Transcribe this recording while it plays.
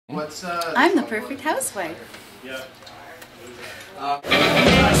I'm the perfect housewife. Yeah.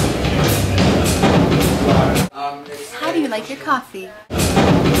 How do you like your coffee?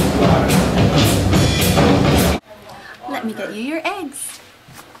 Let me get you your eggs.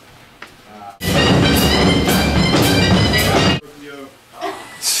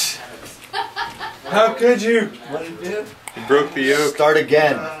 How could you? What did you do? You broke the yoke. Start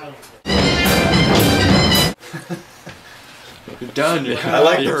again. You're done. I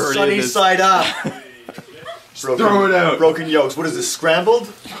like the sunny side up. Throw it out. Broken yolks. What is this,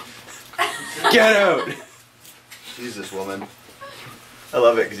 scrambled? Get out. Jesus, woman. I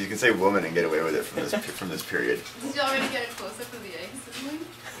love it because you can say woman and get away with it from this period. Did you already get a close-up of the eggs?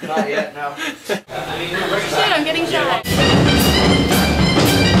 Not yet, no. Shit, I'm getting shot.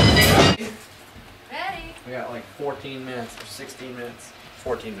 Ready? We got like 14 minutes or 16 minutes.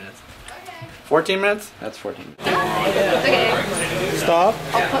 14 minutes. Okay. 14 minutes? That's 14. Okay. Stop.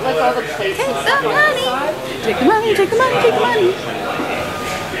 I'll put like all the plates. Take the money. Take the money. Take the money.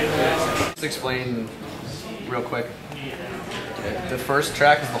 Take the money. Let's explain real quick. The first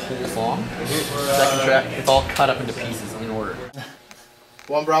track is the whole song. The second track, it's all cut up into pieces in order.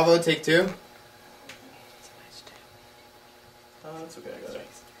 1 Bravo, take 2. Oh, that's okay, I got it.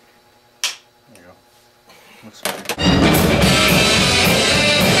 There you go. Looks good.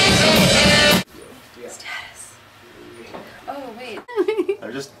 Status. Oh, wait.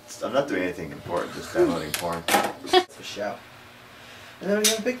 I'm not doing anything important, just downloading porn. It's a show. And then we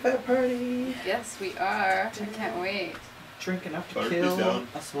have a big fat party. Yes, we are. I can't wait. Drink enough to Party's kill down.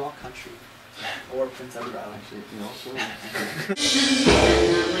 a small country. Or Prince Edward Island, actually, you know.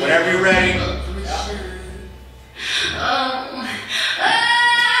 Whenever you're ready.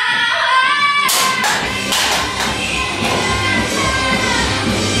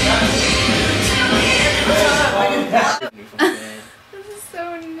 This is so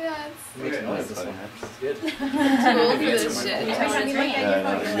nuts. Makes noise, this one. This is good. Too old for this shit. Yeah, I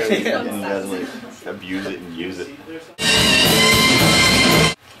know. You guys like abuse it and use it.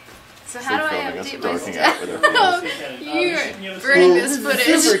 So how do I Filming us update my dorking out with our status? You're burning this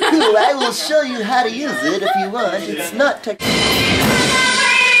footage. Super cool. I will show you how to use it if you want. It's not tech.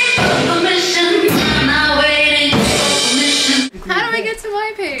 How do I get to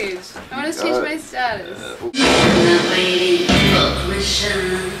my page? I want to change my status.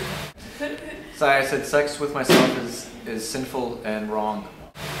 Sorry, I said sex with myself is sinful and wrong.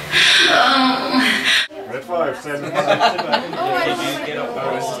 Red 5, stand up.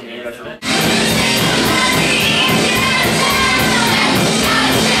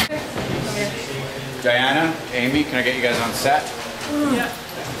 Diana, Amy, can I get you guys on set? Yeah.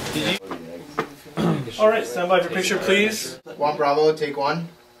 Alright, stand by for picture, please. 1 Bravo, take 1.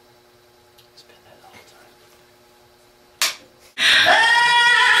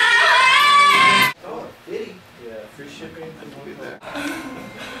 Oh, Diddy. Yeah, free shipping.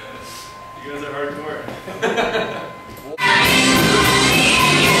 You guys are hardcore.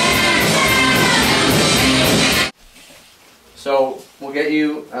 So, we'll get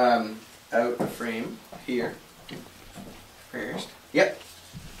you out a frame here. First. Yep.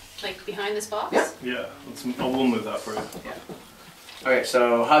 Like behind this box? Yep. Yeah, we'll move that for you. Yeah. Okay,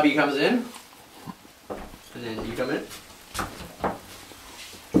 so hubby comes in. And then you come in.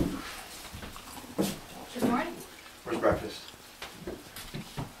 Good morning. Where's breakfast?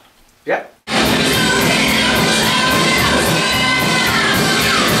 Yep.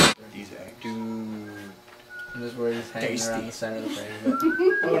 These eggs. This is where he's hanging around the center of the frame. But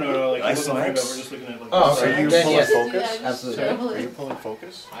Oh no, like Nice we're legs. just looking at like. Oh, Are you Then pulling yes. focus? absolutely. Are you pulling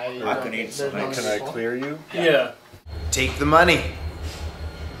focus? I can eat something. Can I clear you? Yeah. Take the money.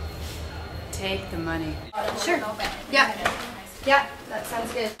 Take the money. Sure. Yeah. Yeah, that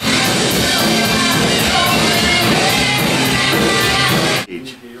sounds good.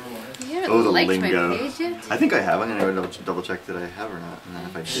 Each. You haven't Oh, the liked lingo. my page yet? I think I have. I'm gonna double check that I have or not. And then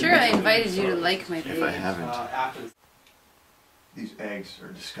if I did, Sure, I invited you to like my page. if I haven't, these eggs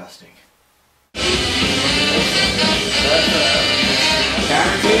are disgusting.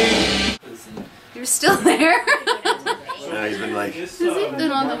 You're still there? Yeah, he's been like, Has he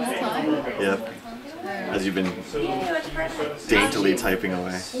been on the whole time? yep. As you've been daintily typing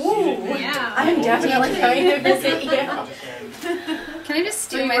away. I'm definitely going to visit you. Can I just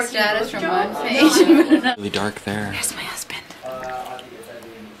steal my status from one page? Really dark there. Here's my husband.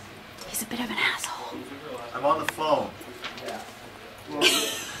 He's a bit of an asshole. I'm on the phone.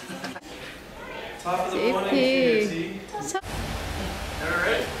 Safety.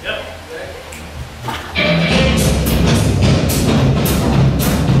 Alright, yep.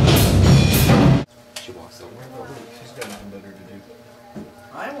 She walks over. She's got nothing better to do.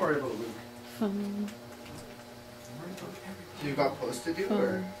 I worry about Luke. You got posts to do,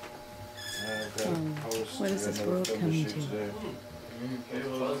 or? What is this world coming to?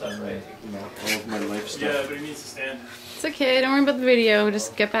 All of my life stuff. Yeah, but he needs to stand. It's okay, don't worry about the video.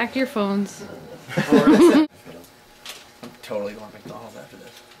 Just get back to your phones. I'm totally going to McDonald's after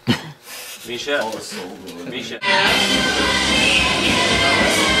this. Misha. Misha.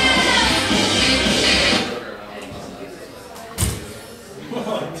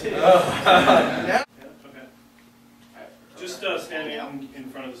 Yeah. Okay. Just standing in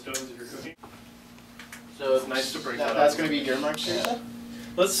front of the stoves if you're cooking. So it's nice to break that up. That's gonna be your mark, Teresa?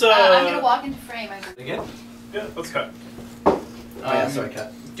 Let's I'm gonna walk into frame. Again? Yeah, let's cut. Oh yeah, sorry,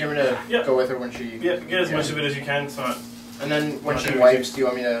 cut. Do you want me to go with her when she... Yeah, get as much of it as you can. It's not... And then when she wipes, do you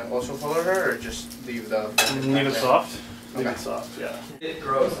want me to also follow her, or just leave the... Leave it soft? Leave Okay. it soft, yeah. It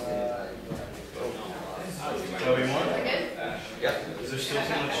grows. What do you want? Yeah. Is there still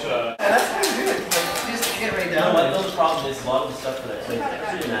too much... That's pretty good. Just get it right You know down. what, though, the problem is a lot of the stuff that I play,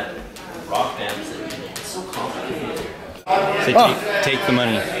 especially in that rock band, it's so complicated. Say take the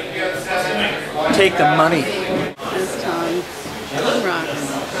money. Take the money. This time. Rocks.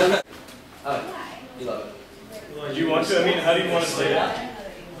 You love it. Do you want to? I mean, how do you want to say it?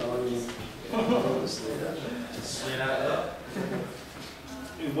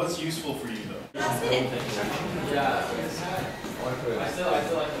 What's useful for you, though?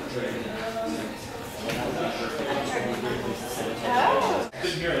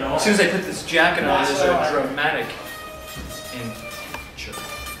 As soon as I put this jacket on, there's a dramatic intro.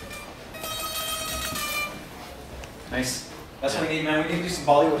 Nice. That's what we need, man. We need to do some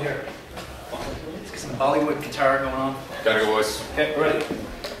Bollywood here. Let's get some Bollywood guitar going on. Gotta go, boys. Okay, we're ready.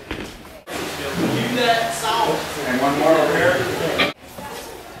 And one more over here.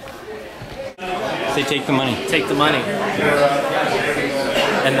 Say take the money. Take the money.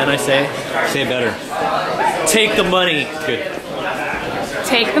 And then I say, Say it better. take the money. Good.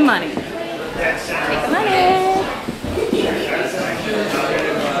 Take the money. Take the money.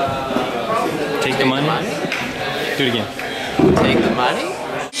 Take the money. Do it again. Take the money?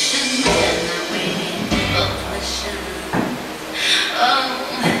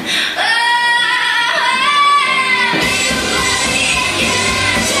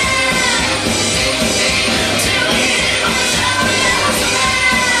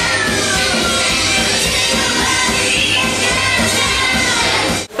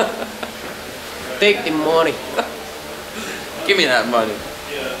 Take the money. Give me that money.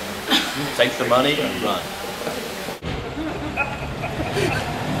 Take the money and run.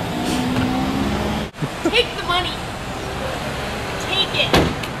 Take the money. Take it.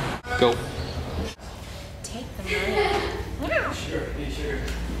 Go. Take the money. Sure.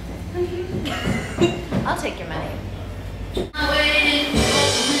 I'll take your money.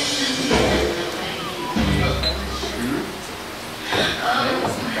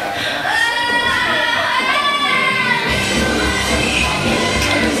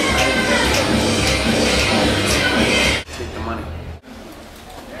 Take the money.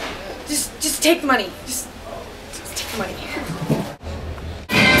 Just take the money. Just take the money.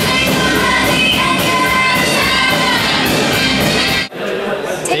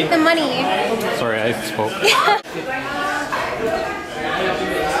 Take the money. Sorry, I spoke.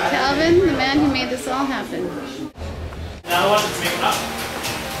 Calvin, the man who made this all happen. Now I want to make up.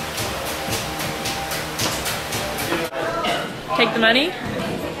 Take the money.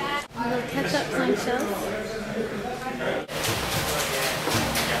 A little ketchup on shelf.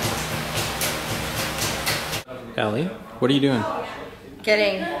 Allie, what are you doing?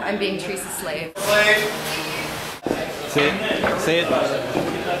 Kidding. I'm being Teresa's slave. Say it. Say it.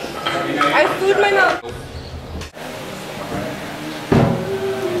 I have food in my mouth.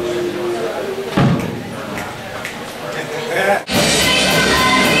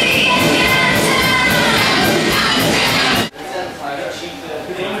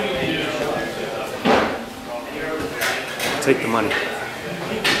 Take the money.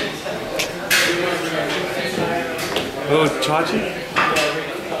 Oh, Chachi?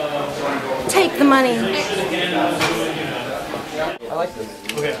 Take the money. I like this.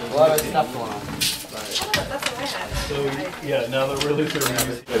 Okay. A lot of stuff going on. So, yeah, now that we're losing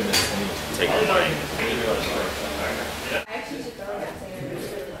take the money.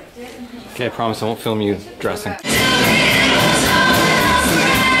 Okay, I promise I won't film you dressing.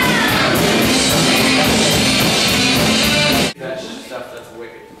 That's stuff that's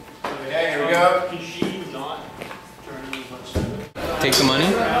wicked. Okay, here we go. Take the money.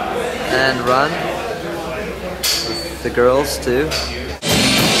 And run. With the girls too.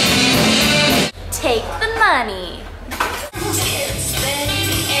 Take the money.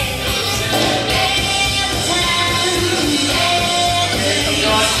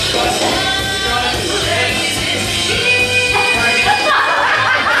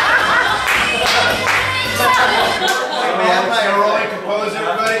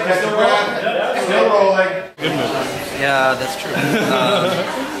 rolling. Good move. Yeah, that's true.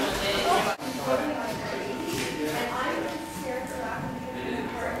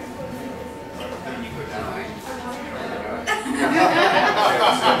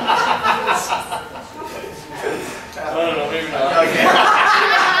 I don't know, maybe not. Okay.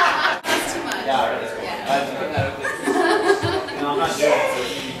 That's too much. Yeah. No, I'm not doing it.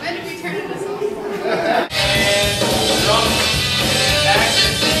 When did we turn this off?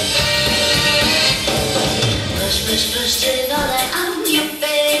 Push, push, push till all that on your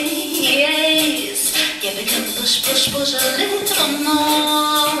face. Yeah, we can push, push, push a little more.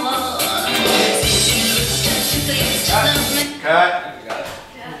 Cut.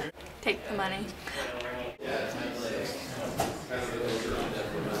 Take the money.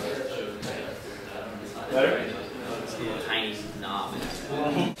 Better? Tiny knob.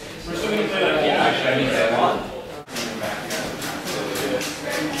 We're still gonna play that. Yeah, actually, I mean, that one.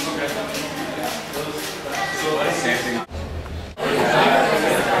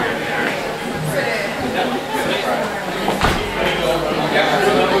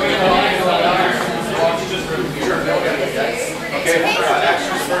 Okay,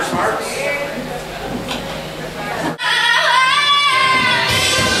 actions first marks.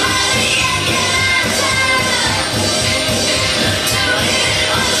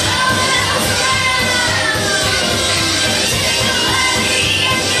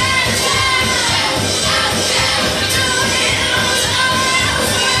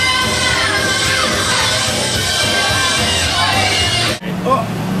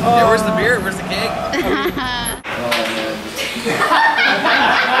 Yeah, where's the beer? Where's the cake?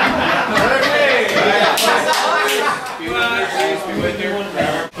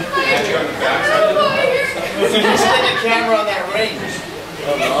 Stick a camera on that range.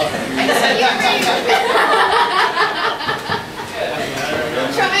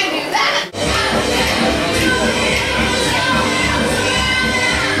 Try and do that.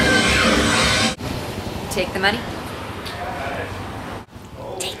 Take the money.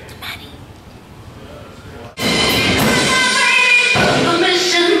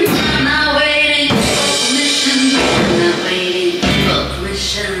 Permission, I'm not waiting for permission. I'm not waiting for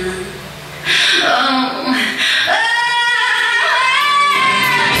permission.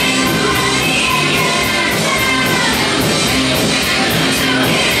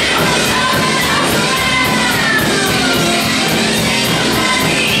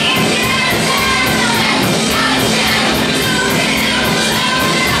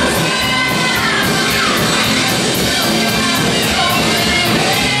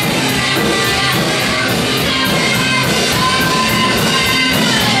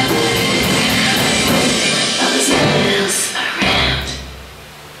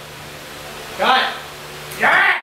 Cut.